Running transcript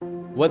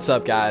What's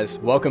up, guys?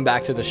 Welcome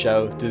back to the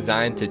show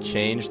designed to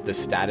change the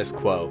status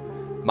quo.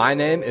 My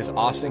name is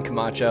Austin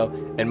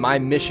Camacho, and my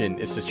mission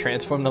is to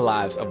transform the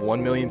lives of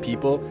 1 million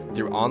people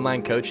through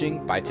online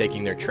coaching by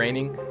taking their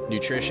training,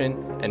 nutrition,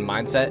 and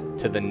mindset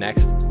to the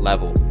next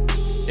level.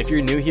 If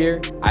you're new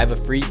here, I have a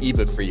free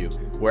ebook for you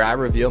where I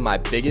reveal my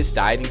biggest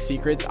dieting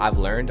secrets I've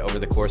learned over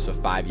the course of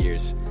 5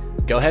 years.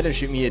 Go ahead and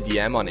shoot me a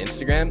DM on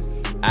Instagram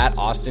at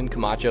Austin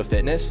Camacho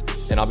Fitness,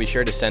 and I'll be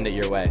sure to send it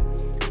your way.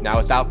 Now,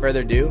 without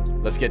further ado,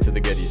 let's get to the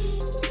goodies.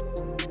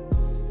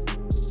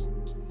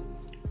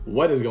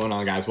 What is going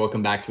on, guys?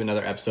 Welcome back to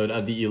another episode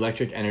of the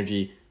Electric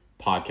Energy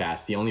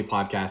Podcast, the only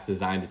podcast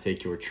designed to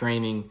take your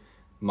training,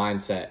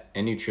 mindset,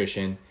 and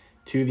nutrition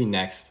to the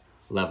next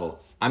level.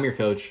 I'm your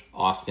coach,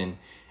 Austin,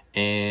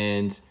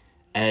 and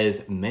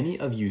as many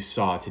of you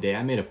saw today,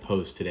 I made a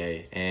post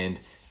today, and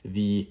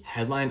the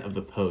headline of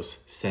the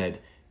post said,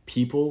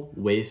 "People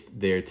waste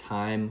their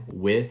time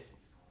with ...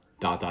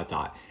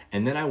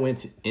 And then I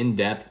went in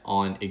depth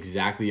on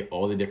exactly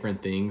all the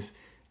different things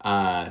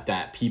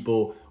that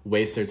people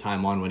waste their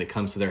time on when it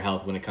comes to their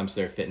health, when it comes to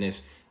their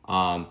fitness.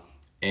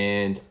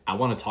 And I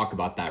want to talk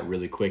about that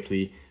really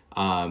quickly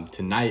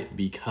tonight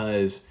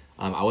because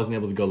I wasn't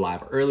able to go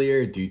live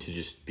earlier due to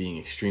just being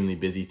extremely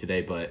busy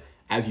today. But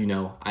as you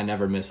know, I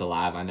never miss a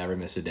live. I never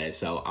miss a day.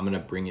 So I'm going to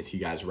bring it to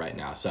you guys right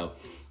now. So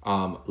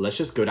let's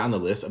just go down the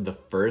list of the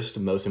first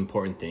most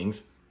important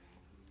things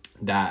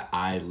that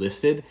I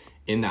listed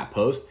in that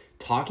post,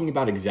 talking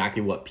about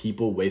exactly what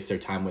people waste their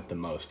time with the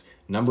most.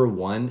 Number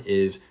one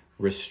is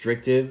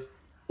restrictive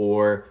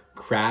or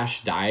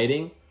crash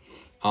dieting.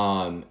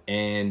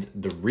 And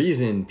the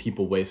reason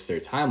people waste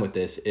their time with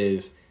this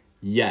is,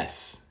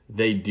 yes,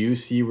 they do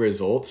see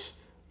results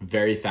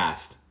very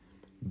fast,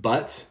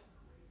 but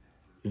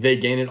they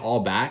gain it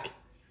all back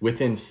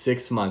within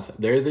 6 months.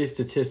 There is a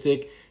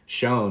statistic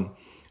shown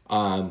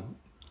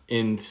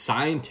in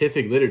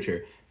scientific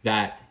literature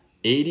that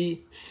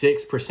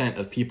 86%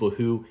 of people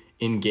who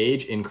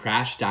engage in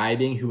crash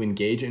dieting, who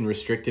engage in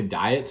restrictive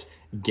diets,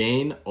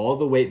 gain all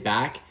the weight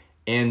back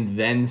and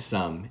then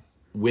some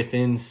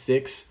within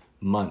 6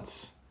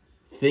 months.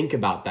 Think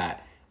about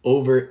that.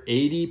 Over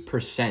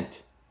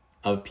 80%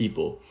 of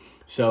people.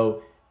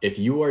 So if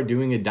you are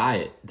doing a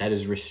diet that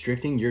is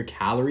restricting your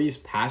calories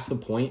past the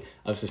point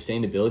of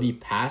sustainability,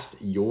 past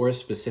your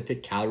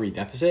specific calorie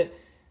deficit,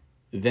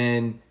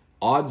 then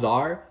odds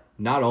are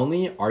not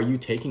only are you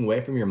taking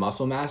away from your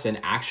muscle mass and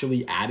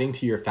actually adding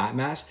to your fat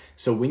mass,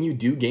 so when you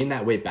do gain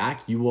that weight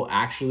back, you will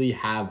actually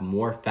have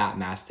more fat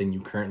mass than you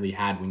currently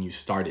had when you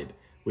started,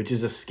 which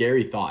is a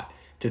scary thought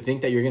to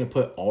think that you're going to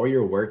put all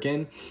your work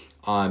in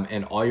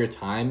and all your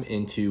time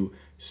into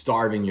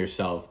starving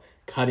yourself,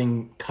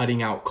 cutting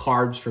out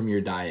carbs from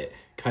your diet,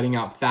 cutting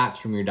out fats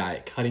from your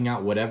diet, cutting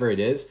out whatever it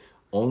is,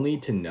 only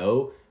to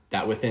know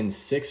that within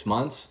 6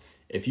 months,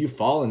 if you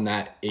fall in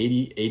that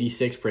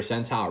 86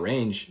 percentile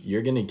range,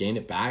 you're going to gain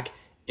it back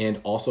and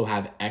also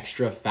have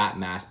extra fat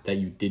mass that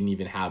you didn't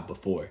even have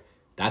before.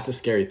 That's a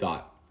scary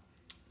thought.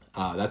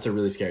 That's a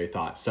really scary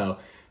thought. So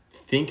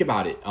think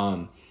about it.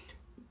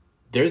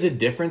 There's a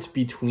difference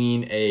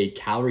between a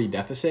calorie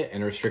deficit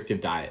and a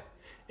restrictive diet.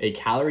 A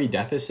calorie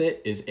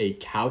deficit is a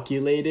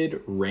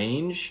calculated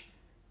range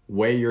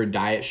where your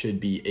diet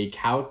should be. A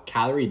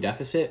calorie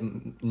deficit,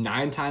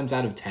 9 times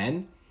out of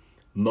 10,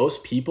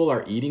 most people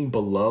are eating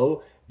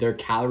below their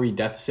calorie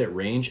deficit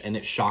range and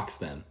it shocks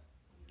them.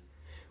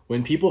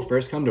 When people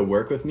first come to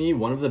work with me,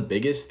 one of the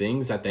biggest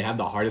things that they have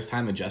the hardest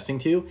time adjusting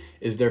to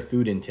is their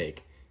food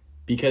intake,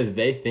 because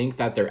they think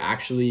that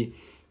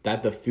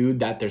that the food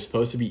that they're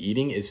supposed to be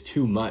eating is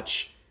too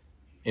much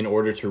in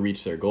order to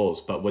reach their goals.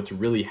 But what's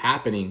really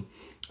happening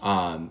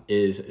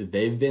is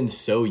they've been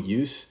so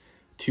used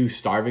to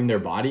starving their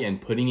body and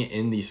putting it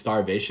in the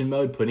starvation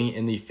mode, putting it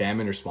in the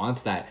famine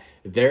response, that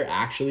they're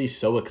actually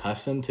so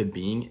accustomed to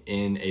being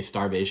in a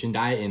starvation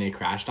diet, in a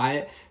crash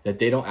diet, that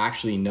they don't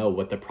actually know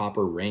what the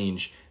proper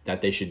range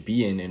that they should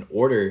be in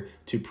order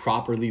to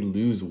properly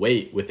lose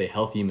weight with a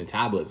healthy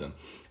metabolism.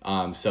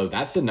 So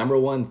that's the number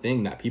one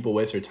thing that people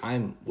waste their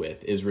time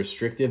with is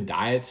restrictive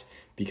diets,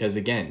 because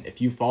again,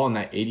 if you fall in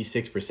that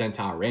 86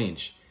 percentile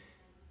range,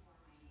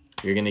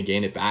 you're going to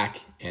gain it back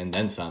and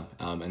then some.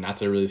 And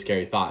that's a really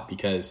scary thought,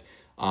 because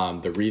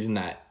the reason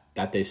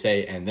that they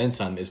say and then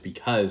some is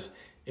because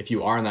if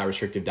you are in that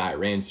restrictive diet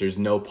range, there's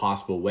no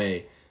possible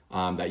way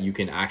that you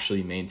can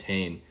actually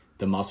maintain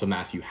the muscle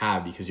mass you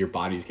have, because your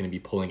body is going to be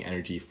pulling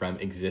energy from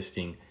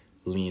existing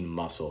lean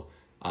muscle.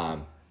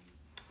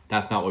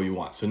 That's not what we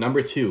want. So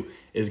number 2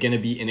 is going to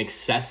be an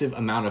excessive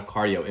amount of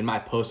cardio. In my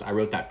post, I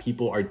wrote that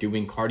people are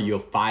doing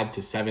cardio 5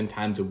 to 7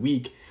 times a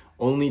week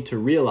only to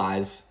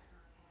realize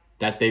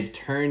that they've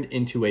turned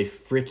into a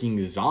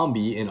freaking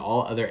zombie in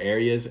all other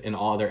areas, in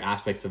all other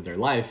aspects of their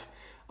life,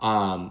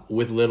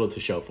 with little to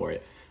show for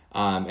it.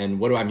 And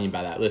what do I mean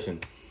by that?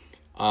 Listen,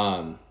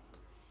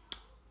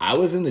 I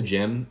was in the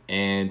gym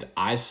and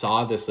I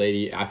saw this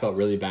lady. I felt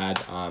really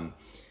bad.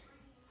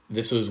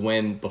 This was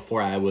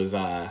before I was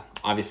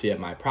obviously at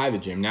my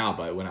private gym now,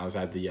 but when I was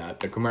at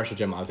the commercial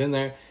gym, I was in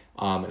there,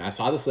 and I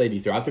saw this lady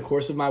throughout the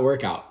course of my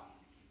workout.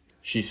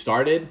 She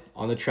started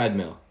on the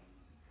treadmill.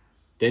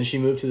 Then she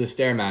moved to the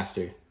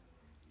Stairmaster.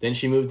 Then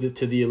she moved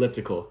to the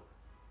elliptical.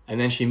 And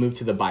then she moved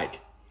to the bike.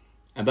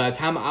 And by the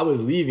time I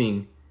was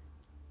leaving,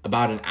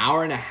 about an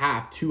hour and a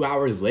half, 2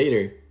 hours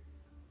later,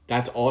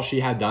 that's all she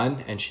had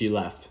done, and she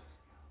left.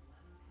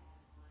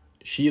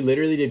 She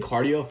literally did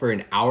cardio for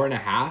an hour and a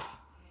half,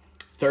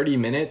 30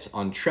 minutes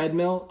on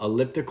treadmill,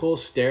 elliptical,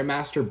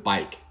 Stairmaster,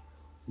 bike.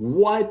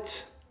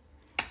 What?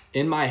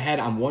 In my head,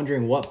 I'm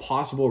wondering what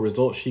possible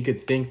result she could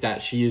think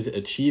that she is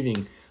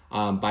achieving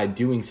by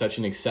doing such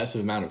an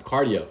excessive amount of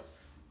cardio.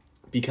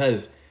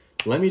 Because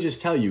let me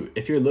just tell you,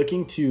 if you're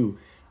looking to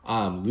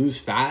lose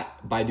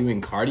fat by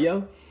doing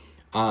cardio,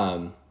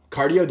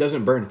 cardio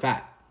doesn't burn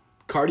fat.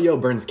 Cardio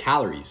burns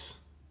calories.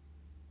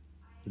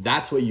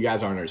 That's what you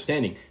guys aren't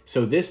understanding.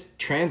 So this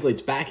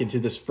translates back into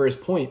this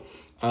first point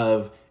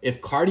of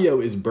if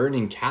cardio is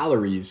burning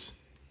calories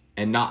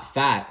and not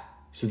fat,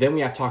 so then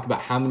we have to talk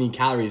about how many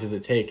calories does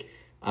it take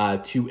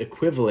to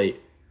equivalent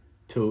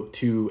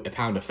to a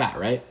pound of fat,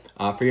 right?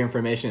 For your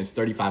information, it's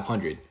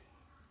 3,500.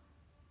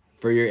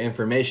 For your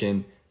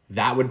information,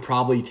 that would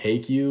probably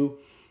take you,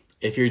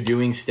 if you're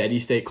doing steady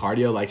state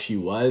cardio like she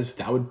was,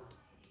 that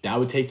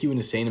would take you an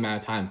insane amount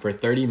of time. For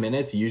 30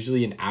 minutes,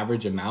 usually an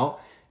average amount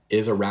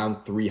is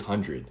around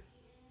 300.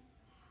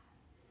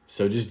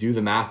 So just do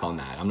the math on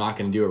that. I'm not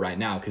going to do it right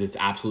now because it's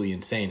absolutely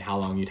insane how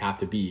long you'd have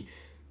to be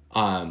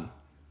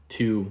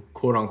to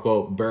quote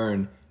unquote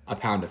burn a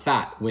pound of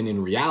fat, when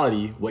in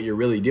reality, what you're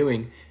really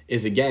doing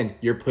is, again,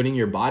 you're putting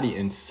your body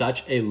in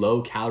such a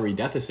low calorie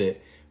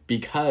deficit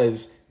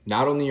because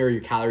not only are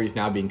your calories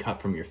now being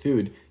cut from your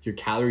food, your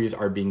calories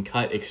are being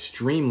cut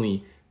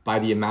extremely by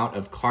the amount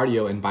of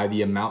cardio and by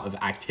the amount of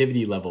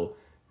activity level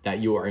that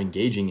you are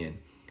engaging in.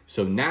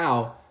 So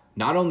now,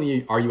 not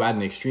only are you at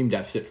an extreme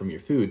deficit from your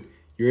food,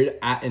 you're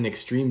at an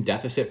extreme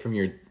deficit from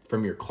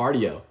your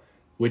cardio,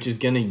 which is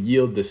going to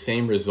yield the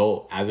same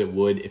result as it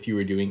would if you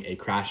were doing a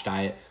crash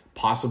diet,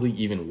 possibly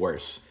even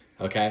worse.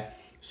 Okay?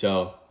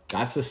 So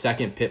that's the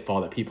second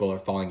pitfall that people are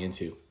falling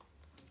into.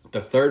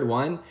 The third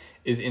one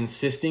is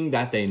insisting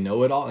that they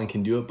know it all and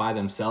can do it by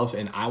themselves.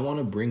 And I want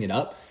to bring it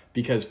up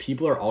because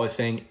people are always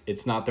saying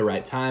it's not the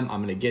right time.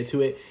 I'm going to get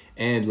to it.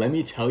 And let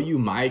me tell you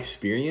my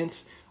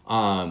experience.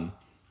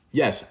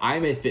 Yes,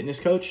 I'm a fitness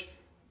coach,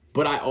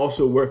 but I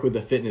also work with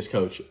a fitness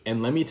coach.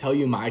 And let me tell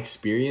you my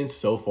experience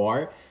so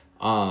far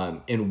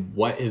and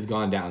what has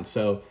gone down.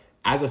 So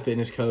as a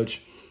fitness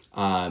coach,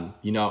 I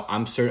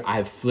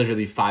have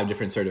literally 5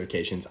 different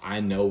certifications. I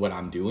know what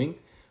I'm doing.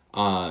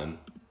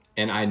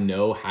 And I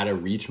know how to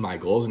reach my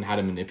goals and how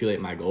to manipulate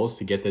my goals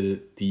to get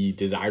the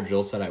desired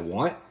results that I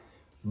want.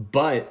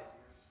 But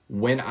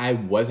when I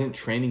wasn't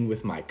training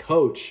with my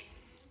coach,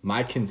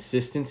 my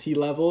consistency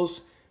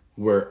levels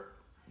were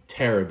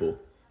terrible.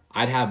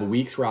 I'd have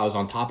weeks where I was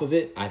on top of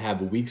it. I'd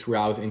have weeks where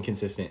I was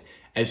inconsistent.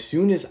 As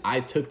soon as I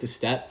took the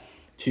step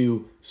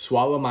to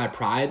swallow my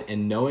pride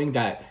and knowing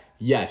that,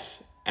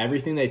 yes,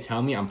 everything they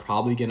tell me, I'm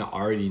probably going to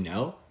already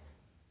know,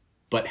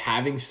 but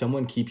having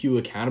someone keep you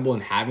accountable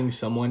and having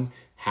someone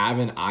have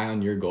an eye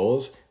on your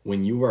goals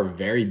when you are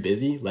very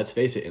busy, let's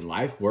face it, in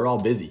life, we're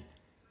all busy.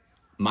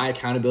 My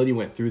accountability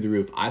went through the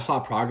roof. I saw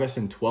progress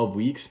in 12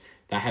 weeks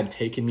that had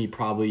taken me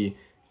probably,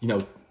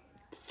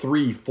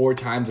 3-4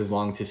 times as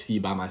long to see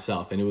by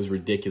myself. And it was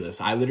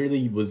ridiculous. I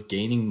literally was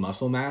gaining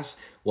muscle mass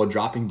while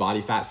dropping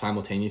body fat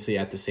simultaneously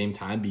at the same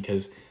time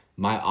because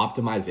my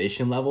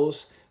optimization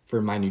levels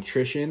for my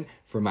nutrition,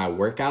 for my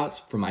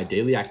workouts, for my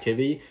daily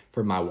activity,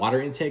 for my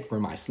water intake, for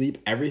my sleep,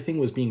 everything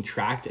was being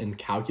tracked and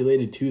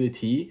calculated to the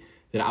T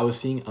that I was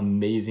seeing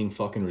amazing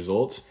fucking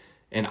results.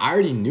 And I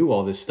already knew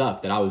all this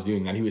stuff that I was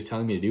doing that he was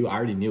telling me to do. I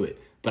already knew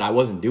it, but I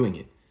wasn't doing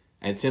it.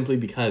 And it's simply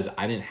because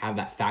I didn't have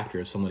that factor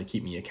of someone to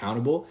keep me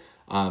accountable.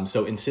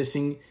 So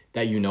insisting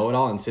that you know it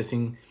all,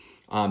 insisting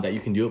that you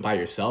can do it by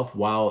yourself,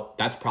 while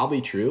that's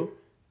probably true,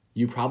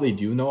 you probably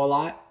do know a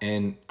lot,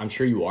 and I'm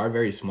sure you are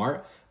very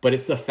smart, but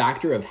it's the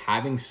factor of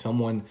having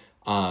someone,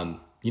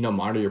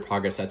 monitor your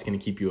progress that's going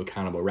to keep you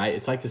accountable, right?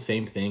 It's like the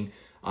same thing.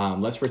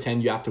 Let's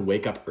pretend you have to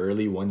wake up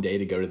early one day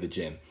to go to the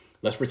gym.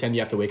 Let's pretend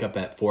you have to wake up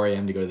at 4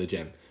 a.m. to go to the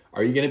gym.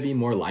 Are you going to be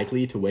more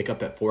likely to wake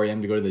up at 4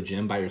 a.m. to go to the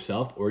gym by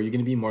yourself? Or are you going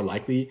to be more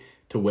likely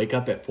to wake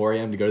up at 4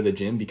 a.m. to go to the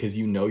gym because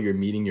you know you're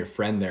meeting your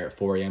friend there at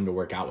 4 a.m. to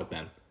work out with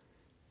them?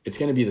 It's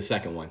going to be the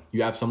second one.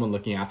 You have someone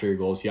looking after your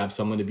goals. You have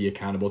someone to be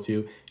accountable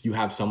to. You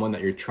have someone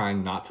that you're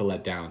trying not to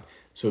let down.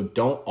 So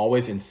don't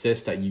always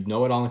insist that you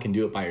know it all and can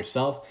do it by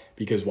yourself,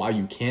 because while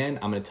you can,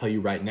 I'm going to tell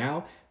you right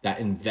now that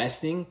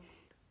investing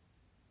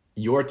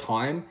your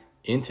time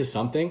into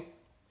something,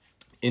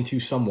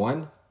 into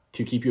someone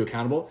to keep you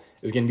accountable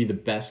is going to be the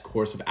best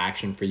course of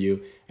action for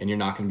you, and you're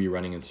not going to be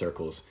running in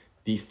circles.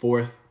 The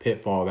fourth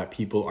pitfall that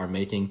people are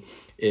making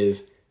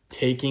is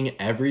taking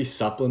every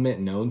supplement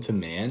known to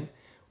man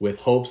with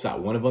hopes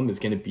that one of them is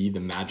going to be the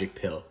magic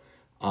pill.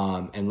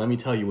 And let me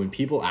tell you, when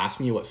people ask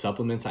me what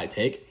supplements I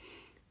take,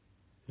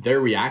 their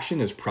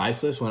reaction is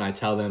priceless when I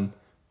tell them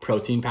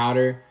protein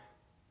powder,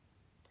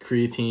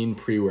 creatine,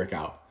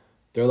 pre-workout.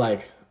 They're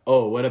like,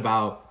 oh, what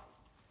about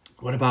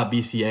what about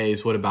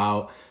BCAAs? What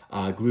about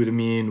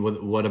glutamine?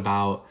 What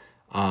about,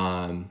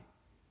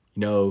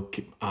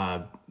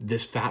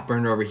 this fat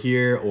burner over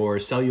here or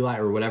cellulite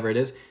or whatever it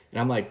is?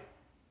 And I'm like,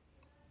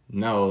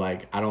 no,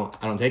 like, I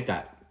don't take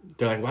that.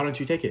 They're like, why don't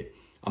you take it?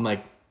 I'm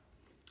like,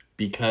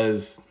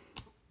 because,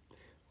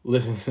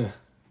 listen,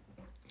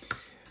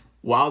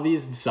 while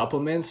these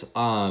supplements,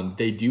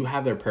 they do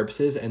have their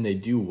purposes and they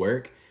do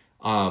work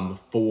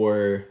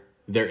for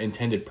their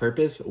intended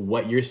purpose,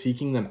 what you're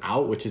seeking them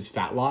out, which is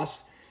fat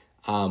loss,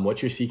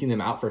 what you're seeking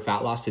them out for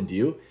fat loss to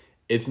do,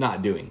 it's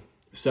not doing.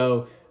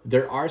 So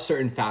there are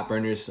certain fat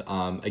burners.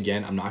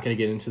 Again, I'm not going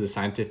to get into the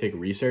scientific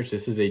research.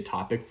 This is a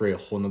topic for a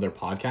whole nother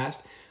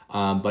podcast.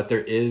 But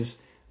there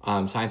is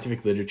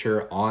scientific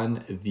literature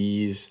on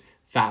these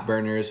fat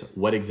burners,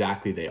 what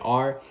exactly they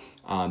are.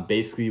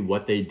 Basically,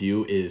 what they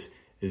do is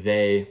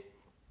they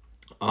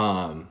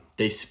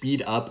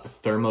speed up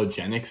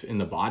thermogenics in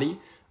the body,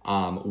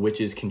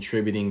 which is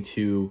contributing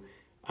to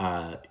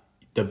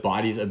the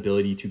body's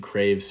ability to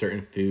crave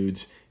certain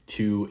foods,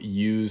 to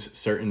use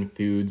certain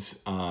foods,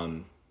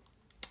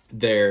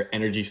 their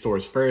energy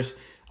stores first.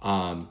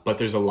 But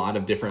there's a lot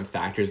of different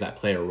factors that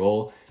play a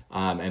role.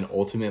 And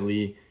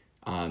ultimately,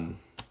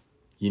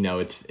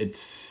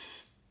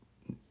 it's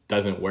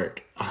doesn't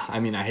work.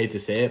 I mean, I hate to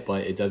say it,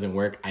 but it doesn't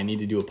work. I need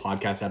to do a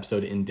podcast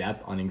episode in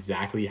depth on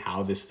exactly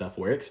how this stuff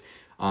works,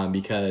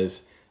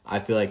 because I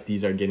feel like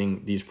these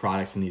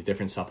products and these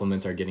different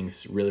supplements are getting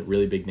really,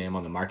 really big name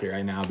on the market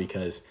right now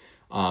because,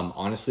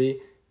 honestly,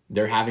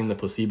 they're having the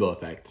placebo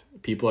effect.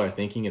 People are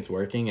thinking it's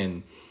working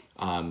and,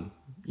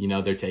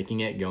 they're taking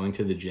it, going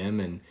to the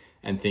gym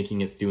and thinking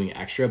it's doing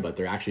extra, but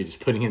they're actually just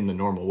putting in the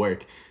normal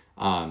work.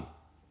 But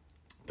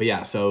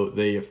yeah, so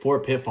the 4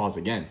 pitfalls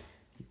again: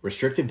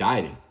 restrictive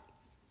dieting,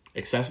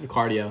 excessive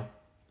cardio,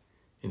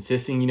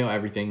 insisting you know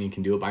everything, you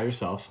can do it by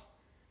yourself,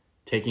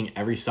 taking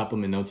every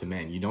supplement known to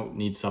man. You don't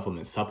need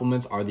supplements.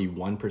 Supplements are the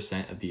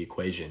 1% of the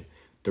equation.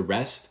 The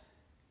rest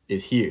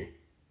is here.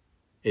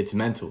 It's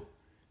mental.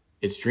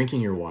 It's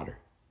drinking your water.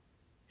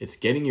 It's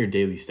getting your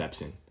daily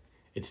steps in.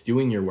 It's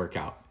doing your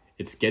workout.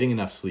 It's getting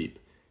enough sleep.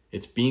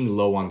 It's being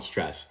low on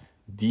stress.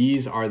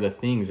 These are the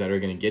things that are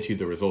going to get you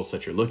the results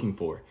that you're looking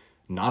for,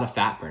 not a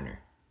fat burner,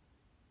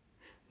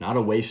 not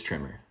a waist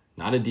trimmer,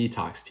 not a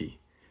detox tea,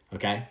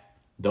 okay?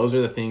 Those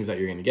are the things that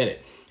you're going to get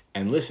it.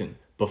 And listen,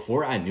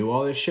 before I knew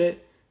all this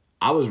shit,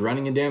 I was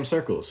running in damn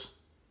circles.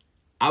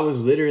 I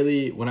was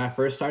literally, when I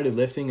first started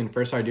lifting and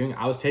first started doing,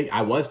 I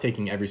was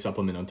taking every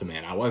supplement known to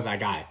man. I was that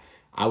guy.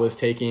 I was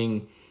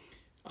taking,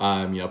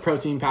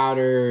 protein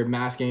powder,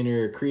 mass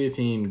gainer,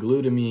 creatine,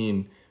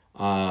 glutamine,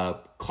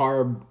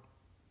 carb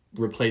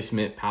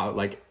replacement powder,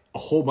 like a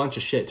whole bunch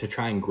of shit to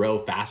try and grow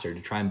faster, to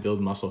try and build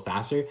muscle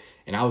faster.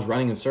 And I was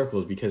running in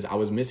circles because I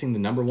was missing the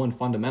number one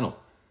fundamental,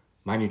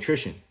 my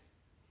nutrition,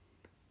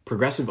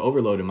 progressive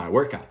overload in my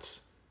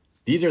workouts.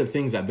 These are the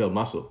things that build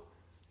muscle,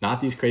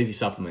 not these crazy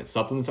supplements.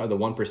 Supplements are the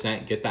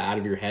 1%. Get that out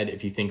of your head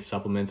if you think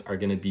supplements are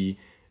going to be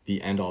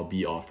the end all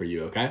be all for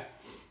you. Okay.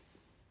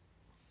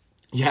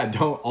 Yeah.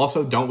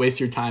 Don't waste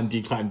your time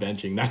decline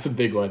benching. That's a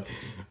big one.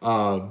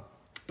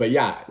 But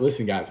yeah,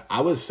 listen guys,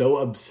 I was so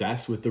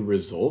obsessed with the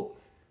result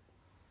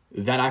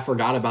that I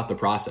forgot about the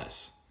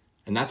process.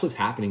 And that's what's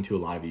happening to a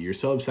lot of you. You're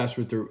so obsessed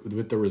with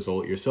the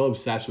result. You're so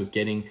obsessed with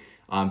getting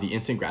the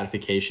instant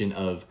gratification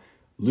of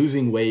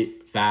losing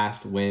weight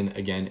fast when,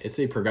 again, it's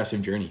a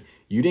progressive journey.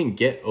 You didn't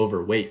get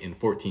overweight in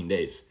 14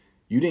 days.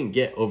 You didn't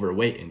get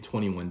overweight in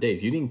 21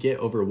 days. You didn't get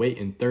overweight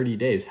in 30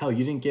 days. Hell,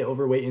 you didn't get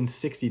overweight in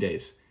 60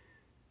 days.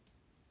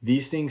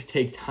 These things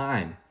take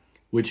time,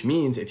 which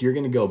means if you're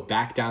going to go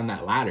back down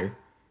that ladder,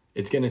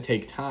 it's going to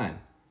take time.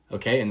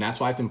 Okay. And that's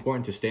why it's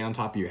important to stay on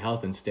top of your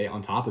health and stay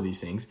on top of these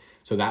things.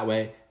 So that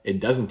way it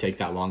doesn't take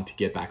that long to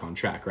get back on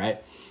track.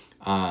 Right.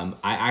 I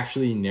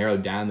actually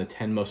narrowed down the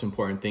 10 most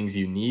important things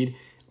you need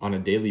on a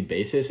daily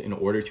basis in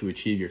order to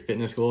achieve your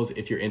fitness goals.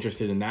 If you're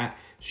interested in that,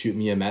 shoot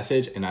me a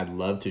message and I'd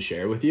love to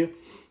share with you.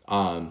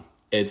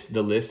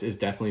 The list is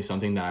definitely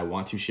something that I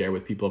want to share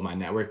with people in my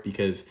network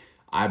because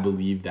I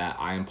believe that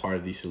I am part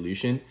of the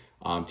solution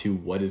to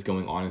what is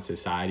going on in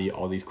society.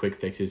 All these quick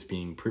fixes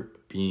being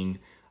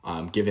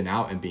given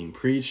out and being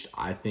preached.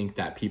 I think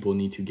that people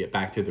need to get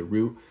back to the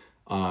root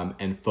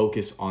and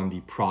focus on the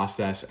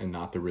process and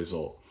not the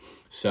result.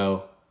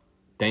 So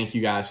thank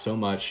you guys so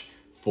much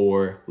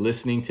for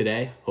listening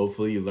today.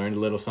 Hopefully you learned a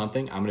little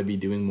something. I'm going to be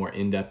doing more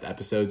in-depth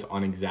episodes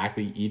on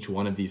exactly each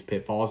one of these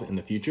pitfalls in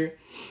the future.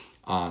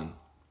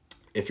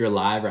 If you're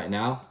live right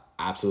now,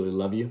 absolutely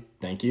love you.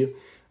 Thank you.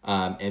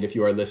 And if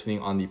you are listening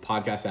on the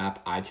podcast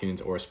app,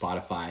 iTunes or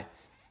Spotify,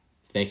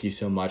 thank you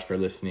so much for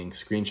listening.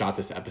 Screenshot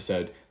this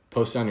episode,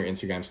 post it on your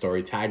Instagram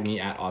story, tag me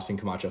at Austin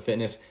Camacho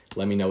Fitness.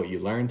 Let me know what you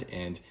learned.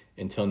 And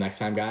until next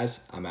time,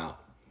 guys, I'm out.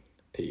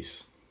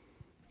 Peace.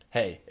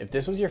 Hey, if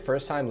this was your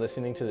first time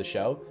listening to the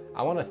show,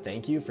 I want to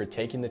thank you for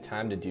taking the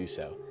time to do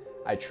so.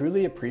 I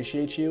truly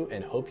appreciate you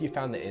and hope you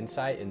found the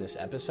insight in this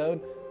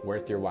episode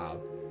worth your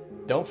while.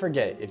 Don't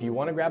forget, if you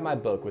want to grab my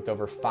book with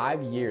over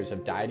 5 years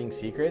of dieting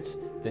secrets,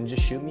 then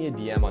just shoot me a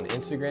DM on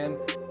Instagram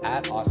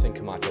at Austin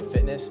Camacho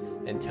Fitness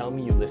and tell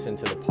me you listen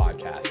to the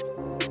podcast.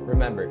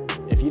 Remember,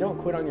 if you don't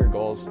quit on your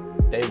goals,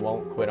 they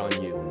won't quit on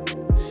you.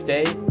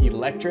 Stay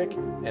electric,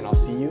 and I'll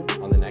see you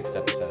on the next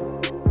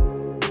episode.